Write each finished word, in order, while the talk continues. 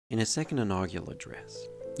In his second inaugural address,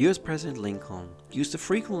 US President Lincoln used a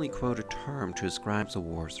frequently quoted term to describe the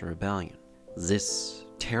war as a rebellion. This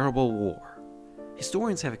terrible war.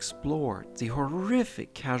 Historians have explored the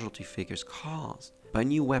horrific casualty figures caused by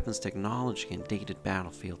new weapons technology and dated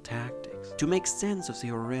battlefield tactics to make sense of the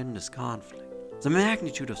horrendous conflict. The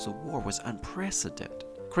magnitude of the war was unprecedented,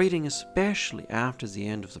 creating, especially after the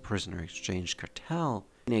end of the prisoner exchange cartel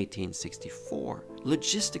in 1864,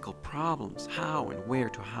 logistical problems how and where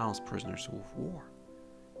to house prisoners of war,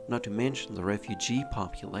 not to mention the refugee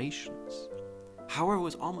populations. However,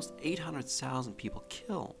 with almost 800,000 people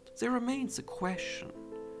killed, there remains the question,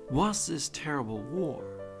 was this terrible war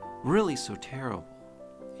really so terrible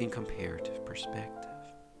in comparative perspective?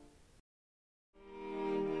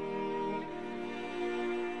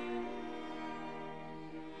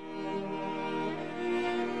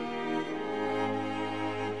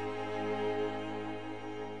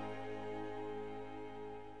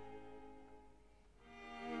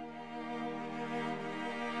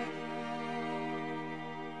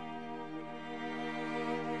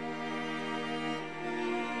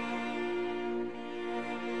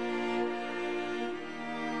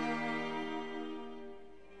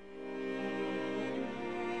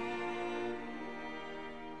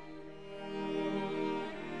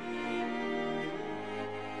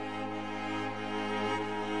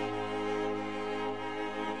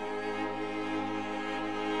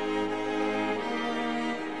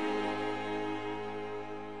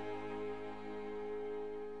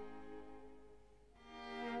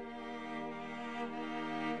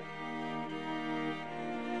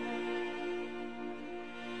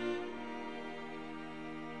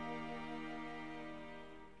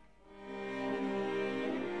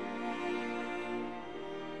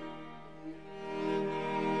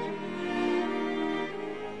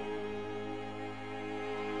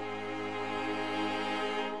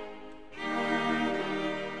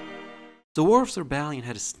 The War of the Rebellion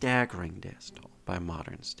had a staggering death toll by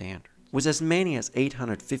modern standards, with as many as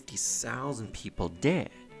 850,000 people dead.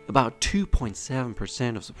 About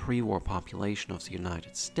 2.7% of the pre-war population of the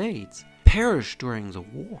United States perished during the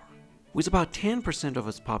war, with about 10% of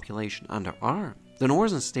its population under arms. The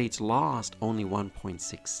northern states lost only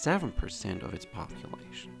 1.67% of its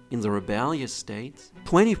population. In the rebellious states,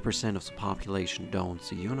 20% of the population donned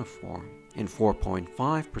the uniform, and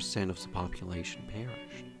 4.5% of the population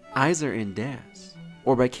perished, either in death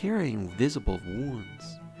or by carrying visible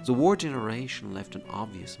wounds. The war generation left an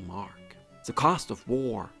obvious mark. The cost of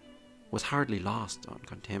war was hardly lost on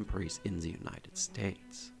contemporaries in the United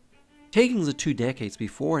States. Taking the 2 decades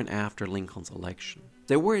before and after Lincoln's election,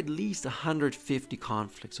 there were at least 150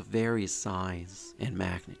 conflicts of various sizes and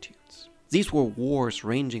magnitudes. These were wars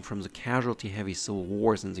ranging from the casualty-heavy civil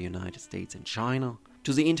wars in the United States and China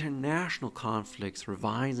to the international conflicts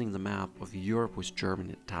revising the map of Europe with German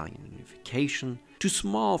and Italian unification, to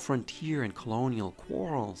small frontier and colonial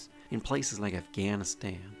quarrels in places like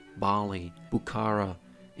Afghanistan, Bali, Bukhara,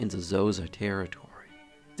 and the Zosa territory.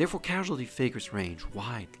 Therefore, casualty figures range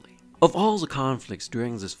widely. Of all the conflicts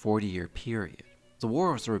during this 40-year period, the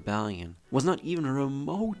War of the Rebellion was not even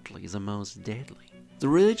remotely the most deadly. The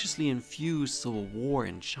religiously infused civil war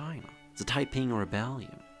in China, the Taiping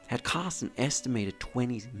Rebellion, had cost an estimated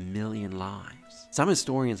 20 million lives. Some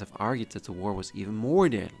historians have argued that the war was even more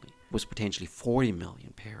deadly, with potentially 40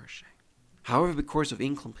 million perishing. However, because of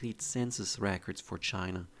incomplete census records for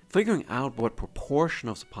China, figuring out what proportion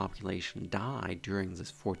of the population died during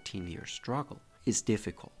this 14-year struggle is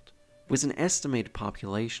difficult. With an estimated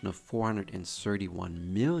population of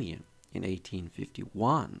 431 million in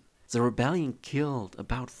 1851, the rebellion killed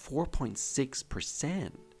about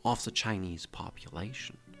 4.6% of the Chinese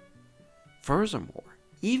population. Furthermore,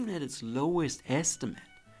 even at its lowest estimate,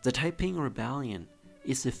 the Taiping Rebellion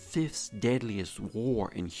is the 5th deadliest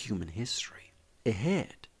war in human history,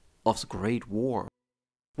 ahead of the Great War,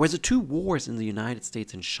 where the 2 wars in the United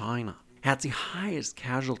States and China had the highest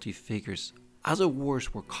casualty figures. Other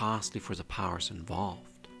wars were costly for the powers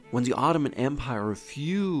involved. When the Ottoman Empire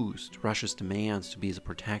refused Russia's demands to be the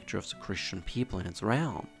protector of the Christian people in its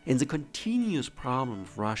realm, and the continuous problem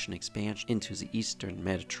of Russian expansion into the Eastern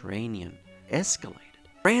Mediterranean escalated,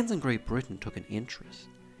 France and Great Britain took an interest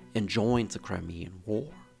and joined the Crimean War.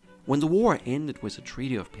 When the war ended with the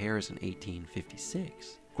Treaty of Paris in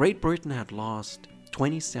 1856, Great Britain had lost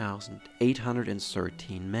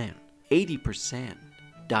 20,813 men. 80%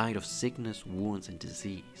 died of sickness, wounds, and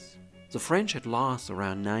disease. The French had lost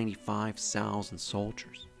around 95,000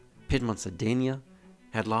 soldiers. Piedmont Sardinia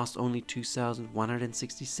had lost only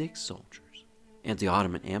 2,166 soldiers, and the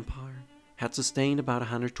Ottoman Empire had sustained about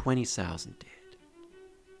 120,000 dead.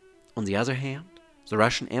 On the other hand, The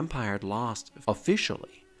Russian Empire had lost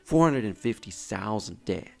officially 450,000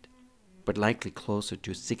 dead, but likely closer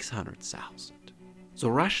to 600,000. The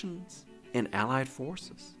Russians and Allied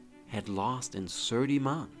forces had lost in 30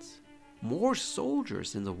 months more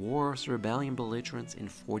soldiers in the War of the Rebellion belligerents in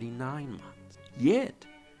 49 months. Yet,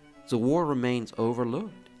 the war remains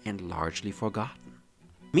overlooked and largely forgotten.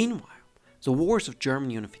 Meanwhile, the wars of German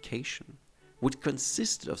unification, which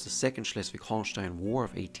consisted of the Second Schleswig-Holstein War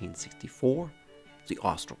of 1864, the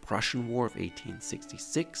Austro-Prussian War of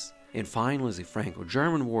 1866, and finally the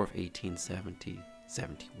Franco-German War of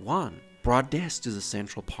 1870-71, brought death to the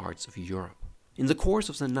central parts of Europe. In the course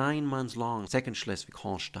of the 9 months long Second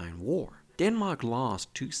Schleswig-Holstein War, Denmark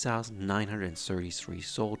lost 2,933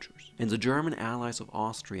 soldiers, and the German allies of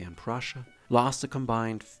Austria and Prussia lost a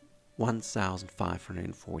combined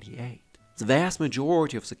 1,548. The vast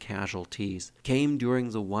majority of the casualties came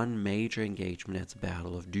during the one major engagement at the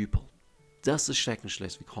Battle of Düppel. Thus, the Second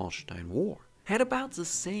Schleswig-Holstein War had about the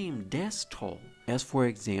same death toll as, for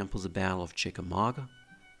example, the Battle of Chickamauga,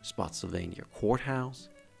 Spotsylvania Courthouse,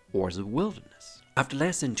 or the Wilderness. After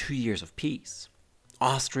less than 2 years of peace,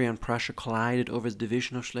 Austria and Prussia collided over the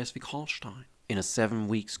division of Schleswig-Holstein in a 7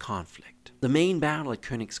 weeks conflict. The main battle at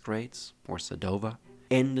Königsgrätz, or Sadova,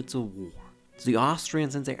 ended the war. The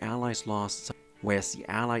Austrians and their allies lost, whereas the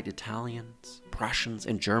allied Italians, Prussians,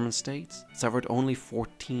 and German states suffered only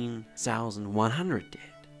 14,100 dead.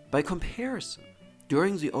 By comparison,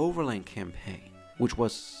 during the Overland campaign, which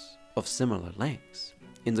was of similar lengths,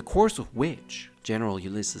 in the course of which General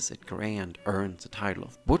Ulysses S. Grant earned the title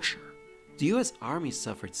of Butcher, the U.S. Army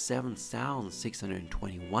suffered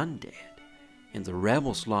 7,621 dead, and the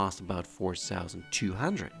rebels lost about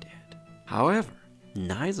 4,200 dead. However,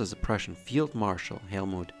 neither the Prussian Field Marshal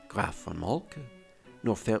Helmuth Graf von Moltke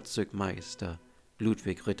nor Feldzugmeister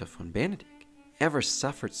Ludwig Ritter von Benedikt ever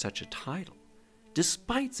suffered such a title,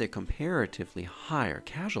 despite their comparatively higher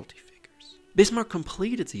casualty figures. Bismarck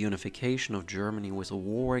completed the unification of Germany with a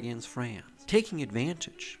war against France. Taking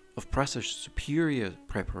advantage of Prussia's superior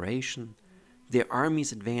preparation, their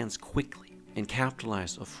armies advanced quickly and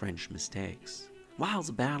capitalized on French mistakes. While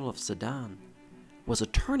the Battle of Sedan was a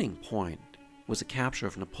turning point with the capture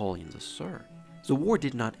of Napoleon III, the war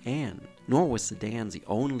did not end, nor was Sedan the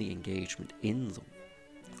only engagement in the war.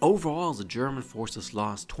 Overall, the German forces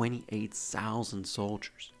lost 28,000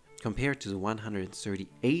 soldiers, compared to the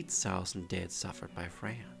 138,000 dead suffered by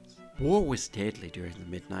France. War was deadly during the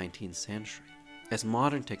mid-19th century, as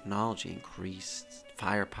modern technology increased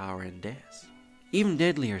firepower and deaths. Even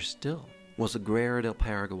deadlier still was the Guerra del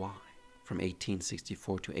Paraguay from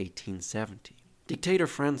 1864 to 1870. Dictator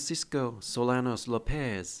Francisco Solano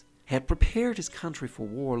Lopez had prepared his country for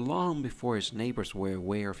war long before his neighbors were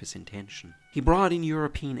aware of his intention. He brought in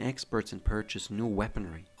European experts and purchased new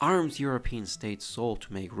weaponry, arms European states sold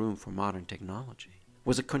to make room for modern technology.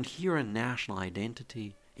 With a coherent national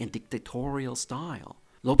identity and dictatorial style,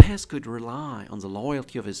 Lopez could rely on the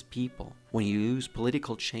loyalty of his people when he used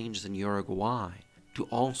political changes in Uruguay to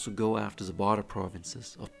also go after the border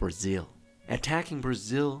provinces of Brazil. Attacking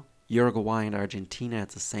Brazil, Uruguay, and Argentina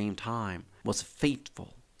at the same time was a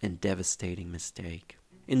fateful and devastating mistake.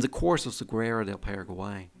 In the course of the Guerra del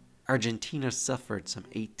Paraguay, Argentina suffered some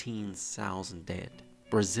 18,000 dead.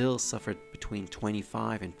 Brazil suffered between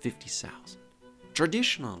 25 and 50,000.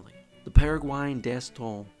 Traditionally, the Paraguayan death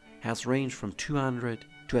toll has ranged from 200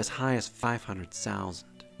 to as high as 500,000.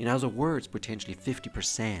 In other words, potentially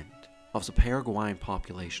 50% of the Paraguayan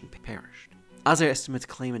population perished. Other estimates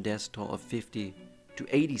claim a death toll of 50 to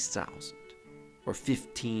 80,000, or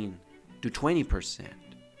 15 to 20%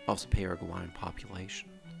 of the Paraguayan population.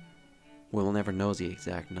 We will never know the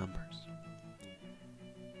exact numbers.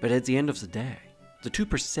 But at the end of the day, the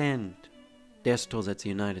 2% death toll that the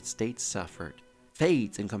United States suffered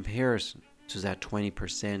fades in comparison to that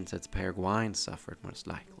 20% that the Paraguayans suffered most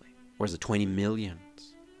likely, or the 20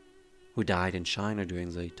 millions who died in China during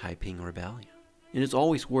the Taiping Rebellion. And it's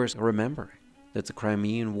always worth remembering that the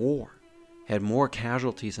Crimean War had more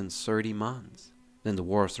casualties in 30 months than the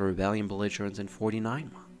War of the Rebellion belligerents in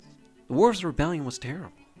 49 months. The War of the Rebellion was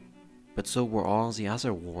terrible, but so were all the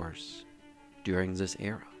other wars during this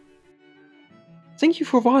era. Thank you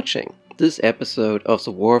for watching this episode of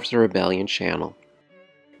the War of the Rebellion channel.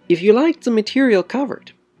 If you liked the material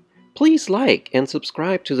covered, please like and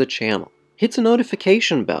subscribe to the channel. Hit the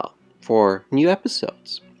notification bell for new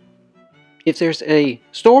episodes. If there's a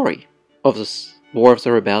story of this War of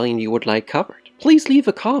the Rebellion you would like covered, please leave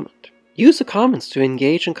a comment. Use the comments to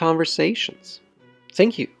engage in conversations.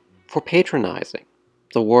 Thank you for patronizing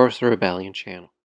the War of the Rebellion channel.